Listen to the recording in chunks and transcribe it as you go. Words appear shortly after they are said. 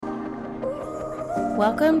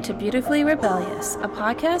Welcome to Beautifully Rebellious, a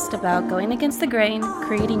podcast about going against the grain,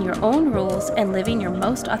 creating your own rules, and living your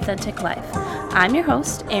most authentic life. I'm your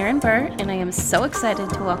host, Erin Burr, and I am so excited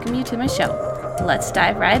to welcome you to my show. Let's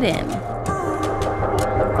dive right in.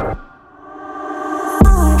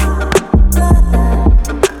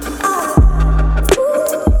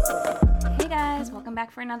 Hey guys, welcome back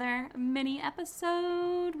for another mini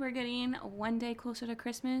episode. We're getting one day closer to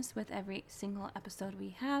Christmas with every single episode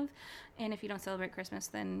we have. And if you don't celebrate Christmas,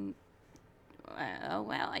 then,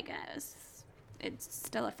 well, I guess it's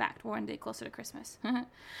still a fact. We're one day closer to Christmas.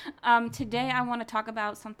 Today I want to talk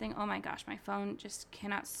about something. Oh my gosh, my phone just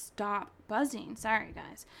cannot stop buzzing. Sorry,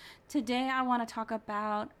 guys. Today I want to talk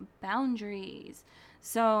about boundaries.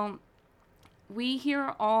 So we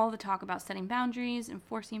hear all the talk about setting boundaries,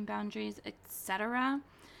 enforcing boundaries, etc.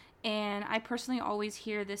 And I personally always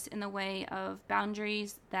hear this in the way of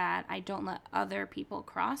boundaries that I don't let other people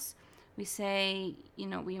cross. We say,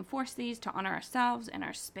 we enforce these to honor ourselves and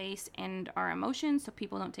our space and our emotions so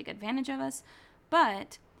people don't take advantage of us.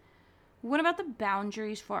 But what about the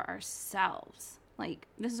boundaries for ourselves? Like,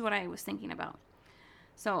 this is what I was thinking about.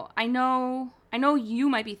 So I know you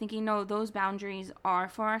might be thinking, no, those boundaries are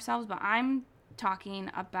for ourselves, but I'm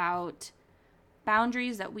talking about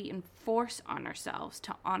boundaries that we enforce on ourselves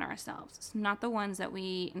to honor ourselves. It's not the ones that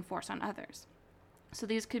we enforce on others. So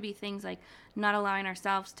these could be things like not allowing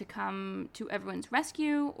ourselves to come to everyone's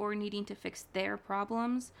rescue or needing to fix their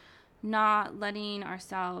problems, not letting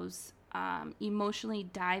ourselves emotionally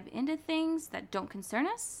dive into things that don't concern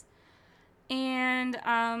us. And,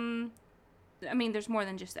 there's more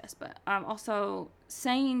than just this, but also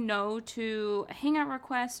saying no to a hangout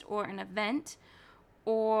request or an event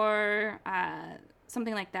or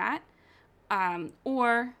something like that.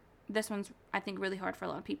 Or this one's, I think, really hard for a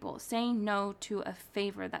lot of people, saying no to a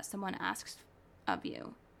favor that someone asks of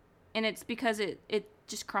you. And it's because it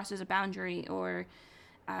just crosses a boundary, or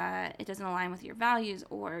it doesn't align with your values,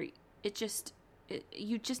 or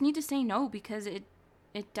you just need to say no because it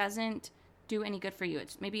doesn't do any good for you.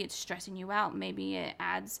 Maybe it's stressing you out. Maybe it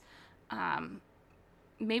adds,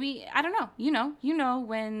 maybe, I don't know, you know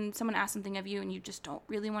when someone asks something of you and you just don't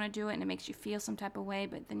really want to do it and it makes you feel some type of way,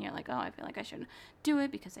 but then you're like, oh, I feel like I shouldn't do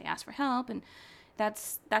it because they asked for help. And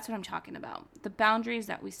that's what I'm talking about. The boundaries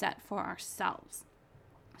that we set for ourselves.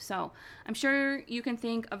 So I'm sure you can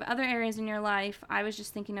think of other areas in your life. I was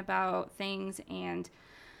just thinking about things, and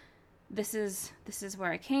this is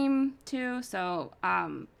where I came to. So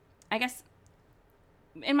I guess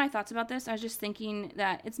in my thoughts about this, I was just thinking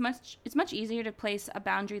that it's much easier to place a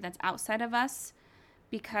boundary that's outside of us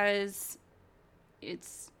because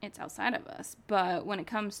it's outside of us. But when it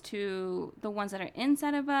comes to the ones that are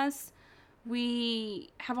inside of us, we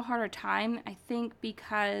have a harder time, I think,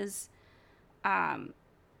 because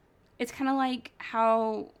it's kind of like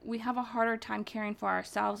how we have a harder time caring for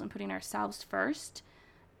ourselves and putting ourselves first.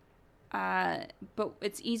 But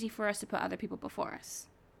it's easy for us to put other people before us.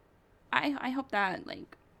 I hope that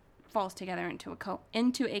falls together into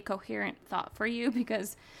a coherent thought for you,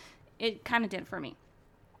 because it kind of did for me.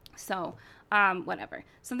 So whatever.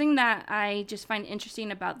 Something that I just find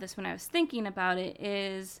interesting about this when I was thinking about it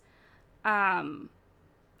is along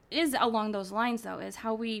those lines, though, is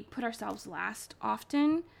how we put ourselves last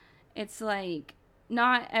often. It's like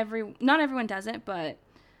not everyone does it, but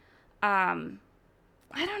I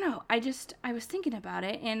don't know. I was thinking about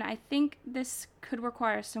it, and I think this could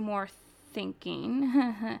require some more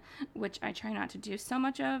thinking, which I try not to do so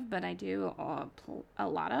much of, but I do a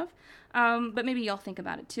lot of. But maybe you'll think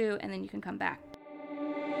about it too, and then you can come back.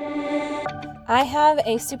 I have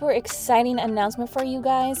a super exciting announcement for you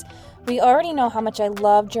guys. We already know how much I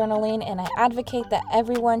love journaling, and I advocate that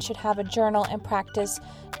everyone should have a journal and practice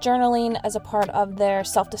journaling as a part of their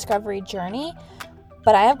self-discovery journey.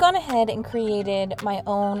 But I have gone ahead and created my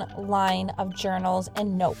own line of journals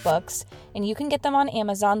and notebooks, and you can get them on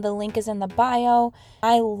Amazon. The link is in the bio.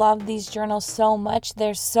 I love these journals so much.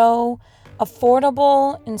 They're so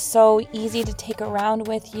affordable and so easy to take around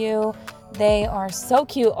with you. They are so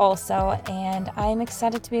cute also, and I'm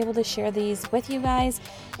excited to be able to share these with you guys.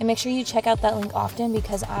 And make sure you check out that link often,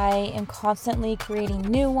 because I am constantly creating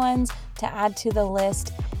new ones to add to the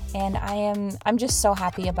list. And I'm just so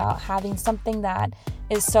happy about having something that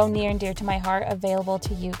is so near and dear to my heart available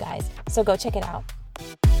to you guys. So go check it out.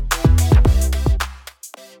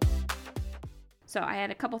 So I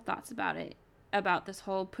had a couple thoughts about this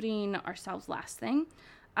whole putting ourselves last thing.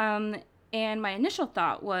 And my initial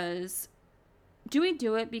thought was, do we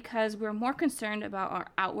do it because we're more concerned about our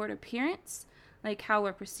outward appearance, like how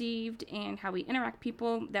we're perceived and how we interact with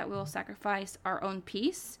people, that we'll sacrifice our own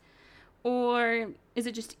peace? Or is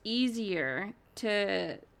it just easier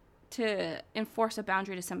to enforce a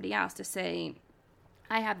boundary to somebody else, to say,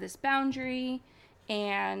 I have this boundary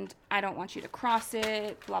and I don't want you to cross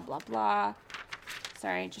it, blah, blah, blah.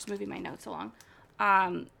 Sorry, just moving my notes along.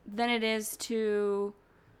 Than it is to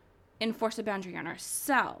enforce a boundary on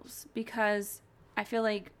ourselves, because I feel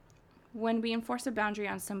like when we enforce a boundary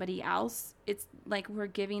on somebody else, it's like we're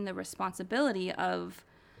giving the responsibility of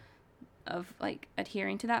like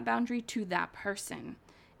adhering to that boundary to that person.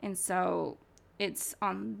 And so it's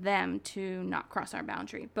on them to not cross our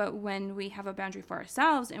boundary. But when we have a boundary for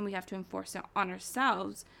ourselves and we have to enforce it on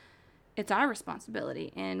ourselves, it's our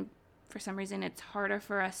responsibility. And for some reason, it's harder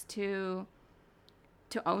for us to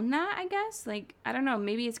own that, I guess. Like, I don't know,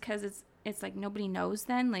 maybe it's because it's like nobody knows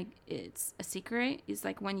then. Like, it's a secret. It's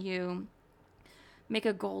like when you make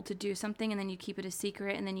a goal to do something and then you keep it a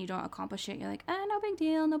secret and then you don't accomplish it. You're like, no big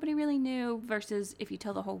deal. Nobody really knew. Versus if you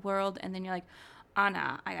tell the whole world and then you're like,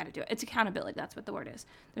 nah, I got to do it. It's accountability. That's what the word is.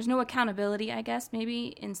 There's no accountability, I guess,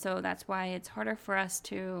 maybe. And so that's why it's harder for us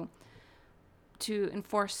to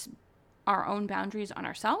enforce our own boundaries on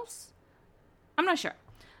ourselves. I'm not sure.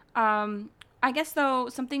 I guess, though,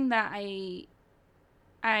 something that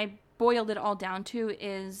I boiled it all down to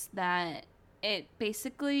is that it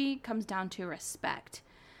basically comes down to respect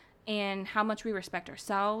and how much we respect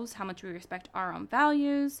ourselves, how much we respect our own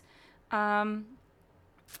values, and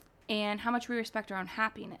how much we respect our own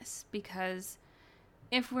happiness. Because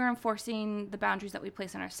if we're enforcing the boundaries that we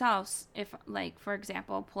place on ourselves, if, like, for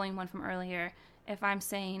example, pulling one from earlier, if I'm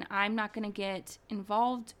saying I'm not going to get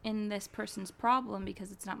involved in this person's problem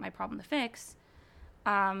because it's not my problem to fix,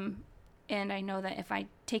 and I know that if I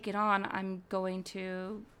take it on, I'm going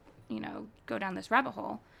to, go down this rabbit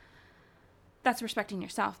hole, that's respecting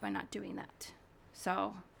yourself by not doing that.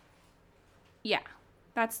 So, yeah,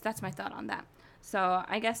 that's my thought on that. So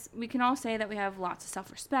I guess we can all say that we have lots of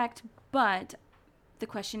self-respect, but the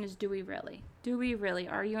question is, do we really? Do we really?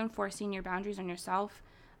 Are you enforcing your boundaries on yourself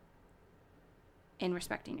and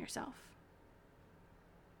respecting yourself?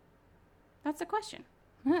 That's the question.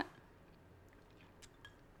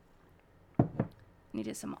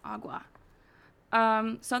 Needed some agua.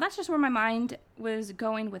 So that's just where my mind was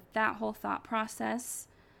going with that whole thought process.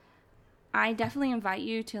 I definitely invite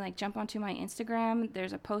you to jump onto my Instagram.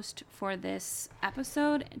 There's a post for this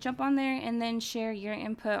episode. Jump on there and then share your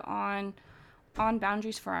input on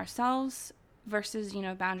boundaries for ourselves versus,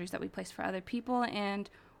 boundaries that we place for other people, and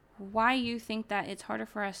why you think that it's harder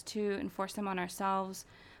for us to enforce them on ourselves,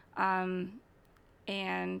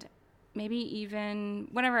 and maybe even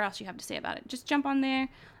whatever else you have to say about it. Just jump on there.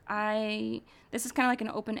 This is kind of like an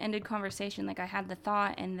open-ended conversation. Like, I had the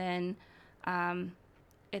thought, and then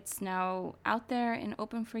it's now out there and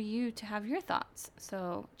open for you to have your thoughts.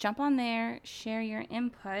 So jump on there, share your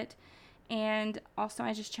input, and also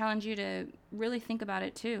I just challenge you to really think about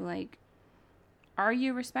it too. Like, are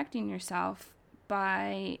you respecting yourself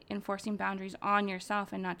by enforcing boundaries on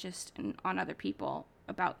yourself and not just on other people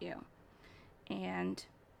about you? And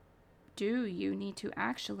do you need to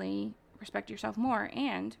actually respect yourself more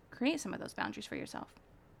and create some of those boundaries for yourself?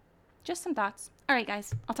 Just some thoughts. All right,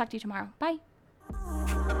 guys, I'll talk to you tomorrow. Bye.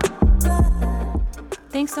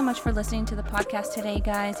 Thanks so much for listening to the podcast today,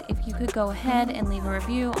 guys. If you could go ahead and leave a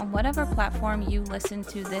review on whatever platform you listen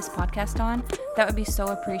to this podcast on, that would be so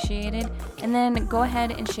appreciated. And then go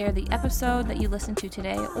ahead and share the episode that you listened to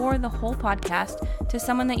today or the whole podcast to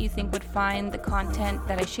someone that you think would find the content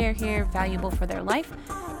that I share here valuable for their life.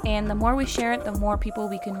 And the more we share it, the more people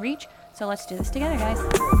we can reach. So let's do this together, guys.